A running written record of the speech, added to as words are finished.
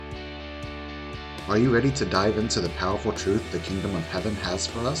Are you ready to dive into the powerful truth the kingdom of heaven has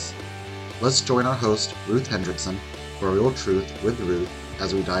for us? Let's join our host, Ruth Hendrickson, for Real Truth with Ruth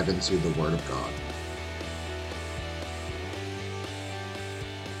as we dive into the Word of God.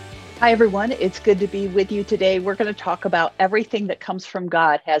 Hi, everyone. It's good to be with you today. We're going to talk about everything that comes from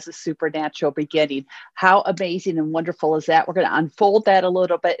God has a supernatural beginning. How amazing and wonderful is that? We're going to unfold that a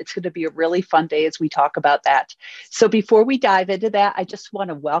little bit. It's going to be a really fun day as we talk about that. So before we dive into that, I just want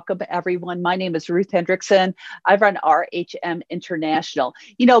to welcome everyone. My name is Ruth Hendrickson. I run RHM International.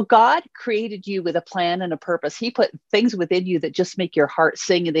 You know, God created you with a plan and a purpose. He put things within you that just make your heart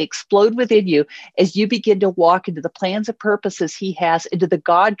sing, and they explode within you as you begin to walk into the plans and purposes He has, into the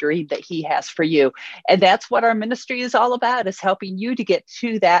God dream that He has for you. And that's what our ministry is all about, is helping you to get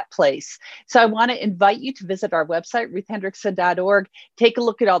to that place. So I want to invite you to visit our website, ruthhendrickson.org. Take a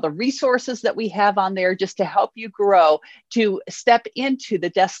look at all the resources that we have on there just to help you grow, to step into the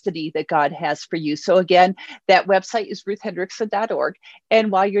destiny that God has for you. So again, that website is ruthhendrickson.org. And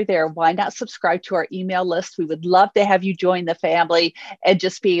while you're there, why not subscribe to our email list? We would love to have you join the family and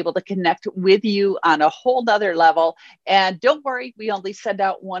just be able to connect with you on a whole nother level. And don't worry, we only send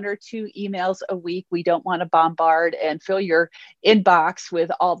out 1 or 2 emails a week. We don't want to bombard and fill your inbox with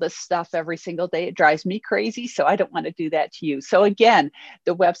all this stuff every single day. It drives me crazy, so I don't want to do that to you. So again,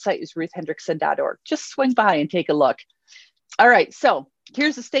 the website is ruthhendrickson.org. Just swing by and take a look. All right, so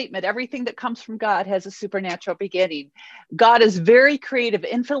here's a statement. Everything that comes from God has a supernatural beginning. God is very creative,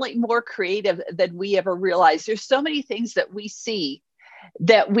 infinitely more creative than we ever realize. There's so many things that we see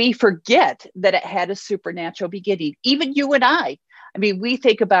that we forget that it had a supernatural beginning. Even you and I mean, we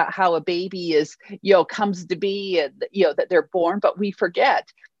think about how a baby is, comes to be, and, that they're born, but we forget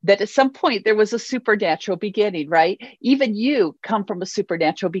that at some point there was a supernatural beginning, right? Even you come from a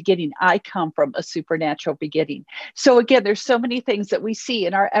supernatural beginning. I come from a supernatural beginning. So again, there's so many things that we see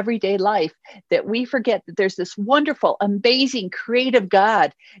in our everyday life that we forget that there's this wonderful, amazing, creative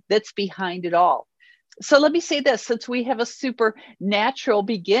God that's behind it all. So let me say this, since we have a supernatural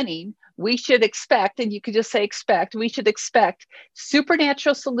beginning, we should expect, and you could just say expect, we should expect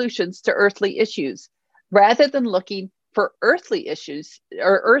supernatural solutions to earthly issues rather than looking for earthly issues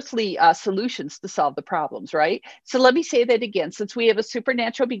or earthly solutions to solve the problems, right? So let me say that again. Since we have a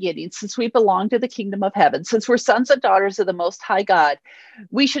supernatural beginning, since we belong to the kingdom of heaven, since we're sons and daughters of the Most High God,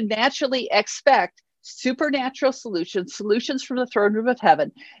 we should naturally expect supernatural solutions from the throne room of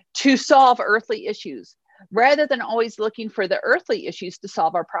heaven to solve earthly issues, rather than always looking for the earthly issues to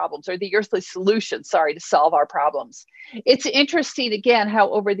solve our problems, or the earthly solutions, to solve our problems. It's interesting, again,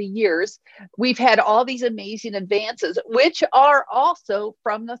 how over the years, we've had all these amazing advances, which are also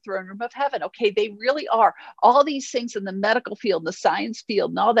from the throne room of heaven. Okay, they really are. All these things in the medical field, the science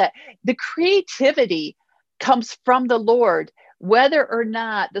field, and all that, the creativity comes from the Lord, whether or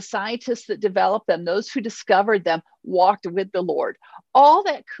not the scientists that developed them, those who discovered them, walked with the Lord. All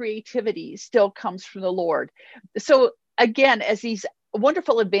that creativity still comes from the Lord. So again, as these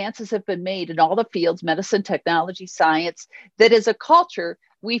wonderful advances have been made in all the fields, medicine, technology, science, that as a culture,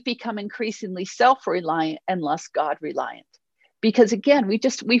 we've become increasingly self-reliant and less God-reliant. Because again,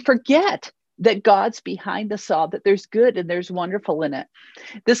 we forget that God's behind us all, that there's good and there's wonderful in it.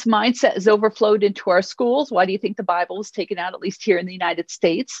 This mindset has overflowed into our schools. Why do you think the Bible was taken out, at least here in the United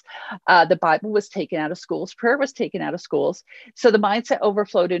States? The Bible was taken out of schools. Prayer was taken out of schools. So the mindset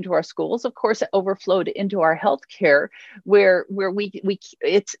overflowed into our schools. Of course, it overflowed into our healthcare, where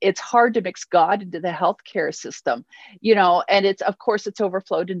it's hard to mix God into the healthcare system, and it's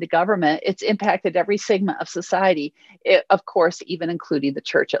overflowed into government. It's impacted every segment of society, of course, even including the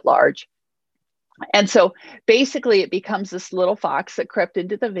church at large. And so basically it becomes this little fox that crept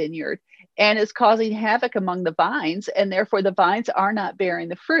into the vineyard and is causing havoc among the vines. And therefore the vines are not bearing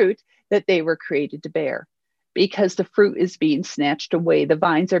the fruit that they were created to bear, because the fruit is being snatched away. The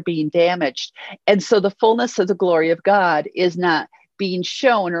vines are being damaged. And so the fullness of the glory of God is not being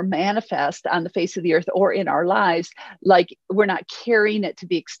shown or manifest on the face of the earth or in our lives. Like, we're not carrying it to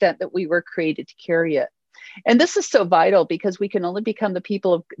the extent that we were created to carry it. And this is so vital, because we can only become the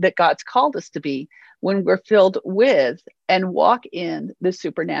people that God's called us to be when we're filled with and walk in the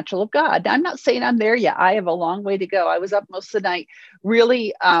supernatural of God. Now, I'm not saying I'm there yet. I have a long way to go. I was up most of the night,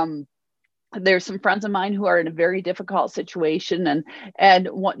 really. There's some friends of mine who are in a very difficult situation, and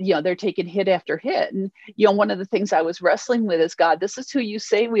they're taking hit after hit. And one of the things I was wrestling with is, God, this is who you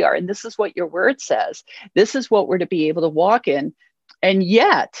say we are, and this is what your word says. This is what we're to be able to walk in. And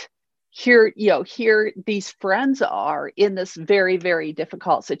yet here these friends are in this very, very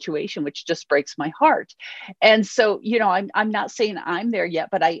difficult situation, which just breaks my heart. And so, I'm not saying I'm there yet,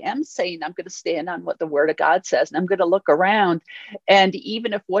 but I am saying I'm going to stand on what the Word of God says, and I'm going to look around. And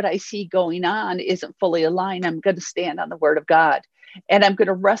even if what I see going on isn't fully aligned, I'm going to stand on the Word of God. And I'm going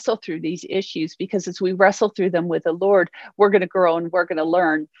to wrestle through these issues, because as we wrestle through them with the Lord, we're going to grow and we're going to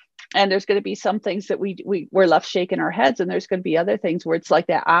learn. And there's going to be some things that we're left shaking our heads. And there's going to be other things where it's like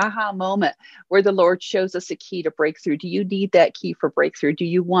that aha moment where the Lord shows us a key to breakthrough. Do you need that key for breakthrough? Do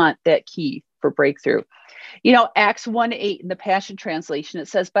you want that key for breakthrough? Acts 1:8 in the Passion Translation, it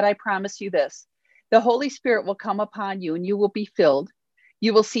says, "But I promise you this, the Holy Spirit will come upon you and you will be filled.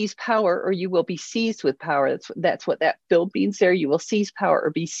 You will seize power, or you will be seized with power." That's what that filled means there. You will seize power or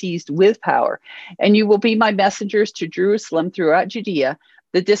be seized with power. "And you will be my messengers to Jerusalem, throughout Judea,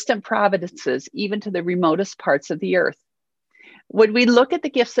 the distant provinces, even to the remotest parts of the earth." When we look at the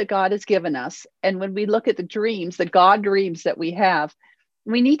gifts that God has given us, and when we look at the dreams, the God dreams that we have,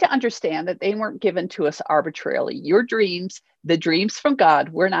 we need to understand that they weren't given to us arbitrarily. Your dreams, the dreams from God,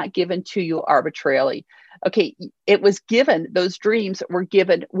 were not given to you arbitrarily. Okay, it was given, those dreams were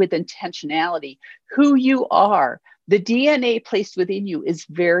given with intentionality. Who you are, the DNA placed within you is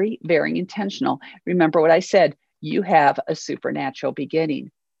very, very intentional. Remember what I said, you have a supernatural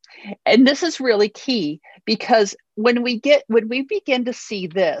beginning. And this is really key, because when we begin to see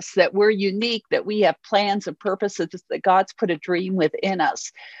this, that we're unique, that we have plans and purposes, that God's put a dream within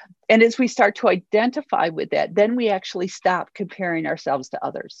us, and as we start to identify with that, then we actually stop comparing ourselves to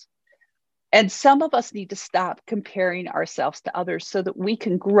others. And some of us need to stop comparing ourselves to others so that we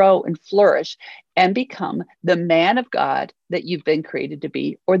can grow and flourish and become the man of God that you've been created to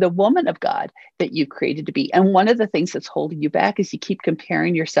be, or the woman of God that you created to be. And one of the things that's holding you back is you keep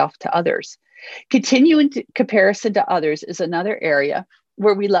comparing yourself to others. Continuing comparison to others is another area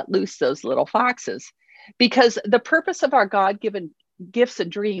where we let loose those little foxes, because the purpose of our God-given gifts and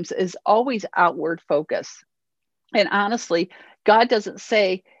dreams is always outward focus. And honestly, God doesn't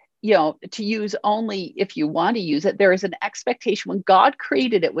say, to use only if you want to use it. There is an expectation when God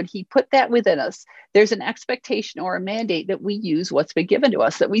created it, when he put that within us, there's an expectation or a mandate that we use what's been given to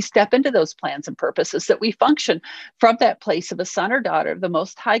us, that we step into those plans and purposes, that we function from that place of a son or daughter of the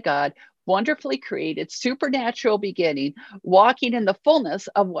Most High God, wonderfully created, supernatural beginning, walking in the fullness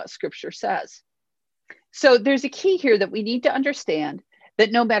of what Scripture says. So there's a key here that we need to understand,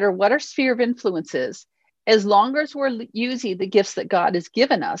 that no matter what our sphere of influence is, as long as we're using the gifts that God has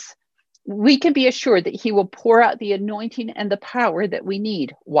given us, we can be assured that he will pour out the anointing and the power that we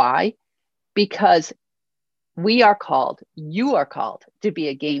need. Why? Because you are called to be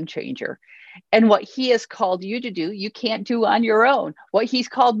a game changer. And what he has called you to do, you can't do on your own. What he's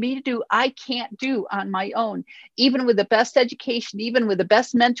called me to do, I can't do on my own. Even with the best education, even with the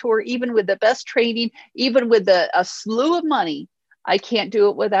best mentor, even with the best training, even with a slew of money, I can't do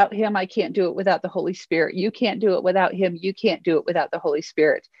it without him. I can't do it without the Holy Spirit. You can't do it without him. You can't do it without the Holy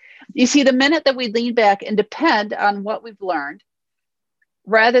Spirit. You see, the minute that we lean back and depend on what we've learned,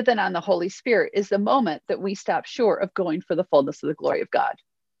 rather than on the Holy Spirit, is the moment that we stop short of going for the fullness of the glory of God.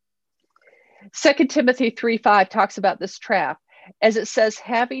 2 Timothy 3:5 talks about this trap, as it says,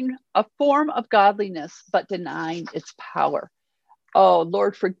 having a form of godliness, but denying its power. Oh,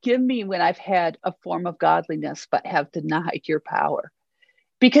 Lord, forgive me when I've had a form of godliness, but have denied your power.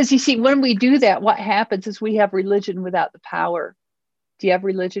 Because you see, when we do that, what happens is we have religion without the power. Do you have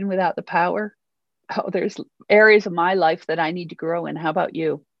religion without the power? Oh, there's areas of my life that I need to grow in. How about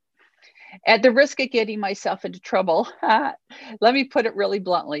you? At the risk of getting myself into trouble, let me put it really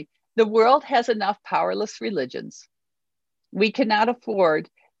bluntly. The world has enough powerless religions. We cannot afford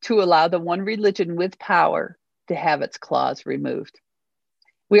to allow the one religion with power to have its claws removed.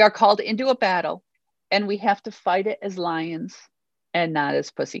 We are called into a battle, and we have to fight it as lions and not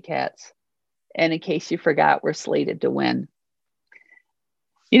as pussycats. And in case you forgot, we're slated to win.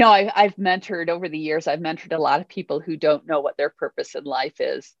 I've mentored over the years, I've mentored a lot of people who don't know what their purpose in life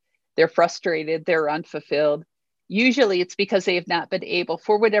is. They're frustrated, they're unfulfilled. Usually it's because they have not been able,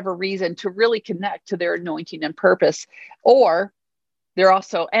 for whatever reason, to really connect to their anointing and purpose, or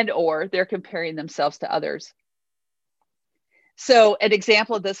they're comparing themselves to others. So an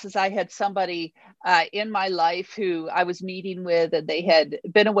example of this is I had somebody in my life who I was meeting with, and they had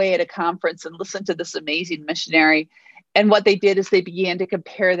been away at a conference and listened to this amazing missionary. And what they did is they began to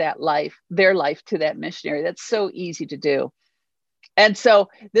compare their life to that missionary. That's so easy to do. And so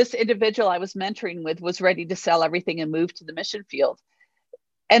this individual I was mentoring with was ready to sell everything and move to the mission field.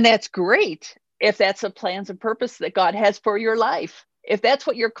 And that's great if that's the plans and purpose that God has for your life. If that's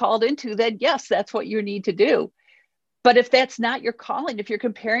what you're called into, then yes, that's what you need to do. But if that's not your calling, if you're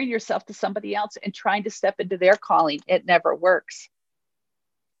comparing yourself to somebody else and trying to step into their calling, it never works.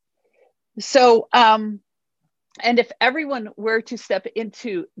 So, and if everyone were to step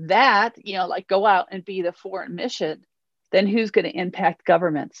into that, like go out and be the foreign mission, then who's going to impact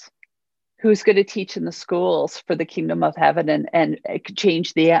governments? Who's going to teach in the schools for the kingdom of heaven and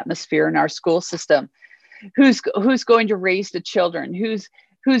change the atmosphere in our school system? Who's going to raise the children? Who's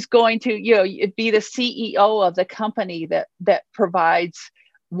going to, be the CEO of the company that provides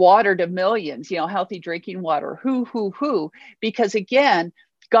water to millions, healthy drinking water? Who? Because again,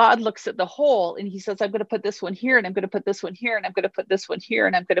 God looks at the whole and he says, I'm going to put this one here, and I'm going to put this one here, and I'm going to put this one here,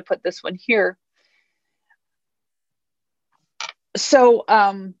 and I'm going to put this one here. So,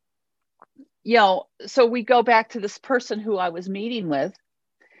 so we go back to this person who I was meeting with.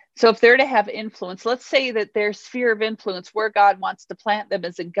 So if they're to have influence, let's say that their sphere of influence where God wants to plant them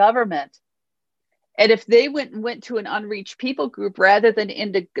is in government. And if they went to an unreached people group rather than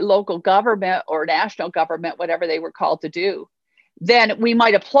into local government or national government, whatever they were called to do, then we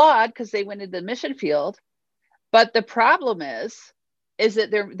might applaud because they went into the mission field. But the problem is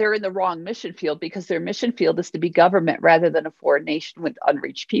that they're in the wrong mission field, because their mission field is to be government rather than a foreign nation with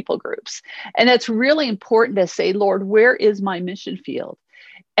unreached people groups. And it's really important to say, Lord, where is my mission field?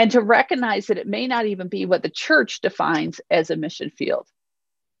 And to recognize that it may not even be what the church defines as a mission field.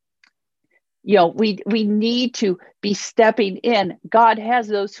 We need to be stepping in. God has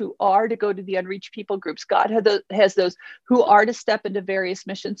those who are to go to the unreached people groups. God has those who are to step into various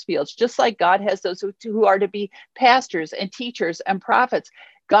missions fields, just like God has those who are to be pastors and teachers and prophets.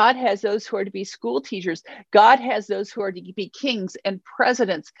 God has those who are to be school teachers. God has those who are to be kings and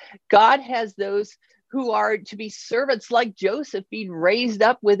presidents. God has those who are to be servants, like Joseph being raised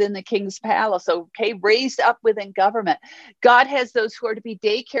up within the king's palace, raised up within government. God has those who are to be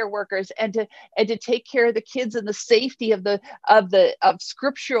daycare workers and to take care of the kids in the safety of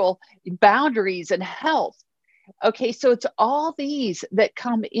scriptural boundaries and health. Okay, so it's all these that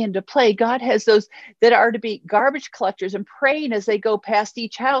come into play. God has those that are to be garbage collectors and praying as they go past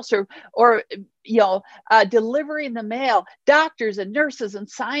each house, or delivering the mail, doctors and nurses and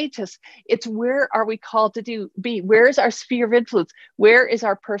scientists. It's where are we called to be? Where is our sphere of influence? Where is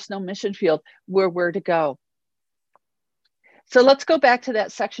our personal mission field where we're to go? So let's go back to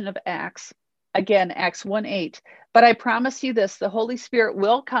that section of Acts. Again, Acts 1:8. But I promise you this, the Holy Spirit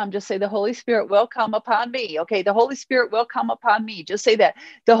will come. Just say, the Holy Spirit will come upon me. Okay, the Holy Spirit will come upon me. Just say that.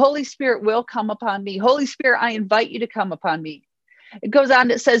 The Holy Spirit will come upon me. Holy Spirit, I invite you to come upon me. It goes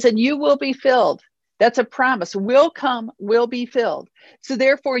on, it says, and you will be filled. That's a promise. Will come, will be filled. So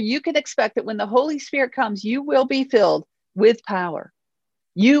therefore, you can expect that when the Holy Spirit comes, you will be filled with power.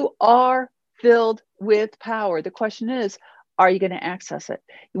 You are filled with power. The question is, are you going to access it?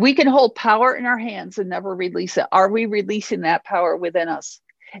 We can hold power in our hands and never release it. Are we releasing that power within us?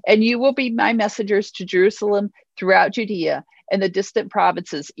 And you will be my messengers to Jerusalem, throughout Judea and the distant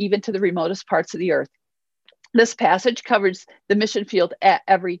provinces, even to the remotest parts of the earth. This passage covers the mission field at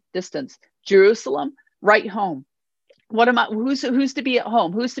every distance. Jerusalem, right home. Who's to be at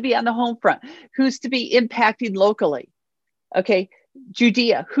home? Who's to be on the home front? Who's to be impacting locally? Okay.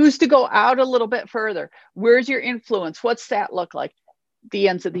 Judea, who's to go out a little bit further? Where's your influence? What's that look like? The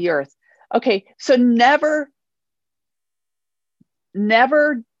ends of the earth. Okay, so never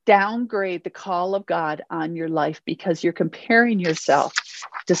downgrade the call of God on your life because you're comparing yourself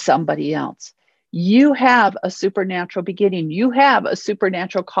to somebody else. You have a supernatural beginning. You have a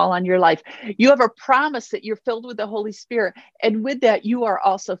supernatural call on your life. You have a promise that you're filled with the Holy Spirit. And with that, you are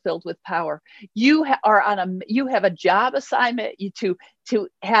also filled with power. You have a job assignment to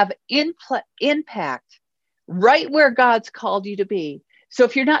have impact right where God's called you to be. So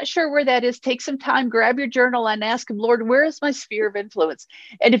if you're not sure where that is, take some time, grab your journal and ask him, Lord, where is my sphere of influence?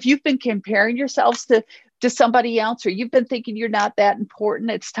 And if you've been comparing yourselves to somebody else, or you've been thinking you're not that important,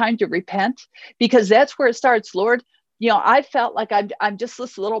 it's time to repent, because that's where it starts. Lord, I felt like I'm just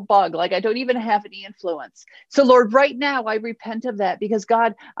this little bug, like I don't even have any influence. So Lord, right now I repent of that, because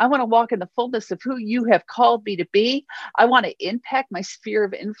God, I want to walk in the fullness of who you have called me to be. I want to impact my sphere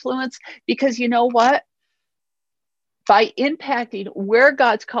of influence, because you know what? By impacting where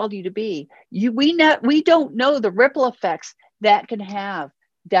God's called you to be, we don't know the ripple effects that can have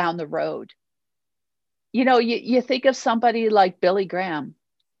down the road. You think of somebody like Billy Graham.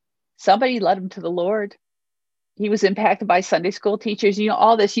 Somebody led him to the Lord. He was impacted by Sunday school teachers,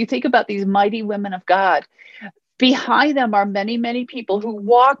 all this. You think about these mighty women of God. Behind them are many, many people who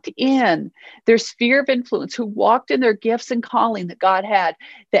walked in their sphere of influence, who walked in their gifts and calling that God had,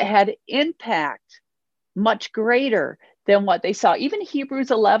 that had impact much greater than what they saw. Even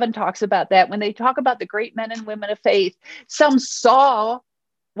Hebrews 11 talks about that. When they talk about the great men and women of faith, some saw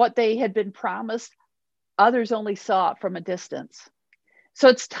what they had been promised, others only saw it from a distance. So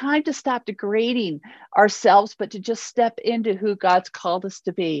it's time to stop degrading ourselves, but to just step into who God's called us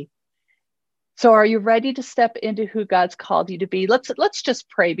to be. So are you ready to step into who God's called you to be? Let's just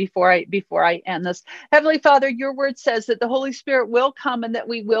pray before I end this. Heavenly Father, your word says that the Holy Spirit will come and that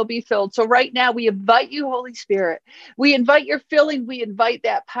we will be filled. So right now we invite you, Holy Spirit. We invite your filling. We invite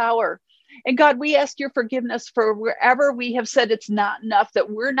that power. And God, we ask your forgiveness for wherever we have said it's not enough, that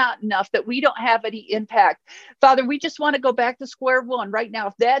we're not enough, that we don't have any impact. Father, we just want to go back to square one right now.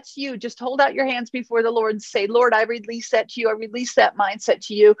 If that's you, just hold out your hands before the Lord and say, Lord, I release that to you. I release that mindset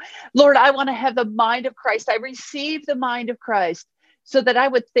to you. Lord, I want to have the mind of Christ. I receive the mind of Christ so that I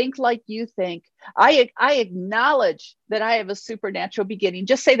would think like you think. I acknowledge that I have a supernatural beginning.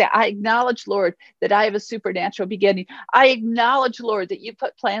 Just say that. I acknowledge, Lord, that I have a supernatural beginning. I acknowledge, Lord, that you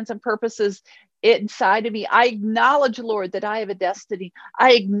put plans and purposes inside of me. I acknowledge, Lord, that I have a destiny.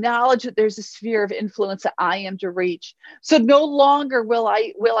 I acknowledge that there's a sphere of influence that I am to reach. So no longer will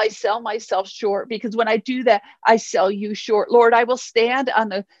I sell myself short, because when I do that, I sell you short. Lord, I will stand on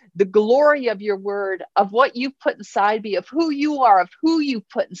the glory of your word, of what you've put inside me, of who you are, of who you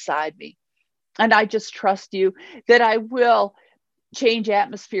put inside me. And I just trust you that I will change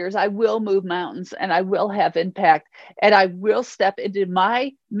atmospheres. I will move mountains, and I will have impact, and I will step into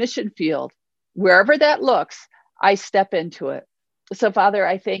my mission field. Wherever that looks, I step into it. So Father,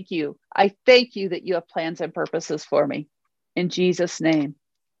 I thank you. I thank you that you have plans and purposes for me. In Jesus' name,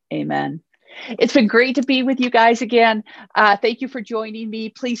 amen. It's been great to be with you guys again. Thank you for joining me.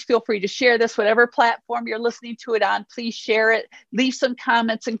 Please feel free to share this, whatever platform you're listening to it on. Please share it. Leave some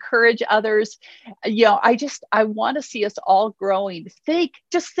comments. Encourage others. I want to see us all growing.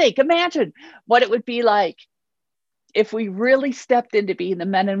 Just think. Imagine what it would be like if we really stepped into being the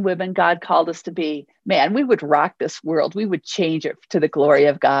men and women God called us to be. Man, we would rock this world. We would change it to the glory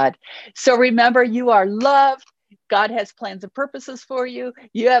of God. So remember, you are loved. God has plans and purposes for you.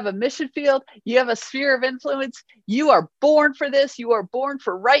 You have a mission field. You have a sphere of influence. You are born for this. You are born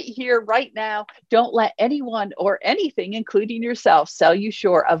for right here, right now. Don't let anyone or anything, including yourself, sell you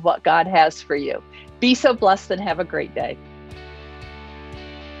short of what God has for you. Be so blessed and have a great day.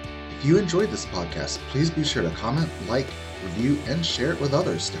 If you enjoyed this podcast, please be sure to comment, like, review, and share it with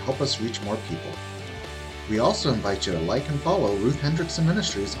others to help us reach more people. We also invite you to like and follow Ruth Hendrickson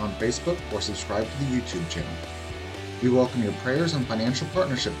Ministries on Facebook or subscribe to the YouTube channel. We welcome your prayers and financial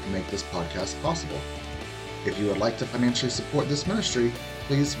partnership to make this podcast possible. If you would like to financially support this ministry,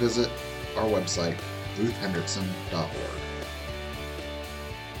 please visit our website, ruthhendrickson.org.